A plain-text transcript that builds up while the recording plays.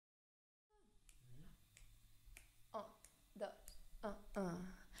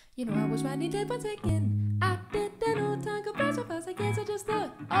You know I was running late once again. I didn't know time could fly so fast. I guess I just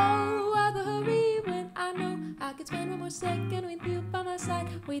thought, oh, rather hurry when I know I could spend one more second with you by my side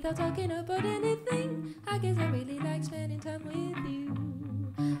without talking about anything. I guess I really like spending time with you.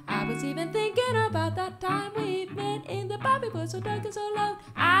 I was even thinking about that time we met in the Bobby was so dark and so loud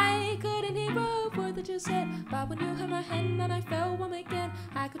I couldn't hear a word that you said. But when you held my hand and I felt warm again,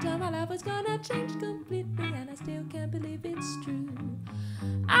 I could tell my life was gonna change completely, and I still can't believe it's true.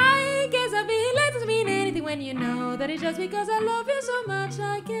 I guess I feel it doesn't mean anything when you know that it's just because I love you so much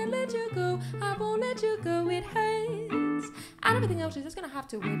I can't let you go. I won't let you go, it hurts. And everything else is just gonna have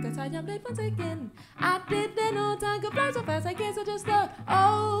to wait, cause I am late once again. I didn't know time could fly so fast. I guess I just thought,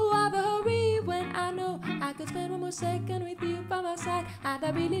 oh, rather hurry when I know I could spend one more second with you by my side. And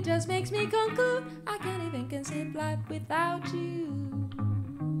that really just makes me conclude I can't even conceive life without you.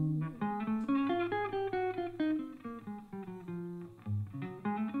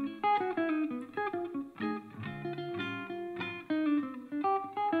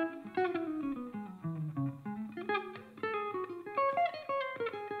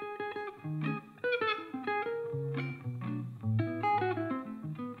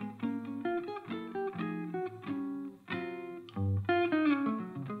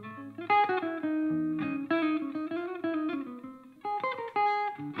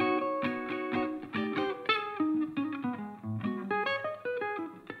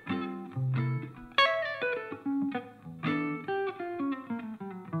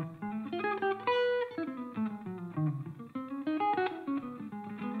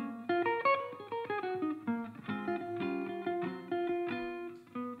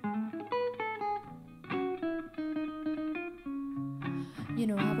 You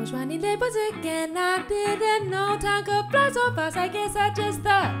know I was running late once again. I didn't know time could fly so fast. I guess I just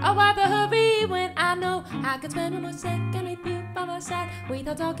thought, oh, rather hurry when I know I could spend one more second with you by my side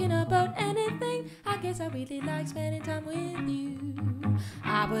without talking about anything. I guess I really like spending time with you.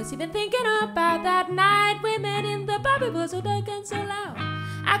 I was even thinking about that night we met in the bar. It was so dark and so loud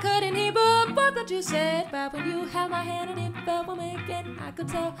I couldn't hear a word that you said. But when you held my hand and it felt warm again, I could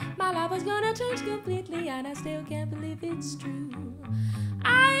tell my life was gonna change completely, and I still can't believe it's true.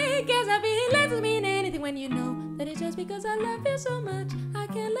 I guess I feel it doesn't mean anything when you know that it's just because I love you so much I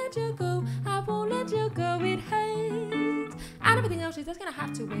can't let you go. I won't let you go, it hurts. And everything else is just gonna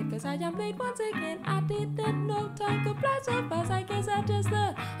have to wait, cause I am late once again. I didn't know time could fly so fast. I guess I just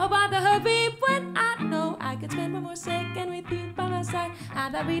thought about the hurry when I know I could spend one more second with you by my side.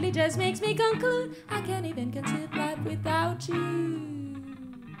 And that really just makes me conclude I can't even conceive life without you.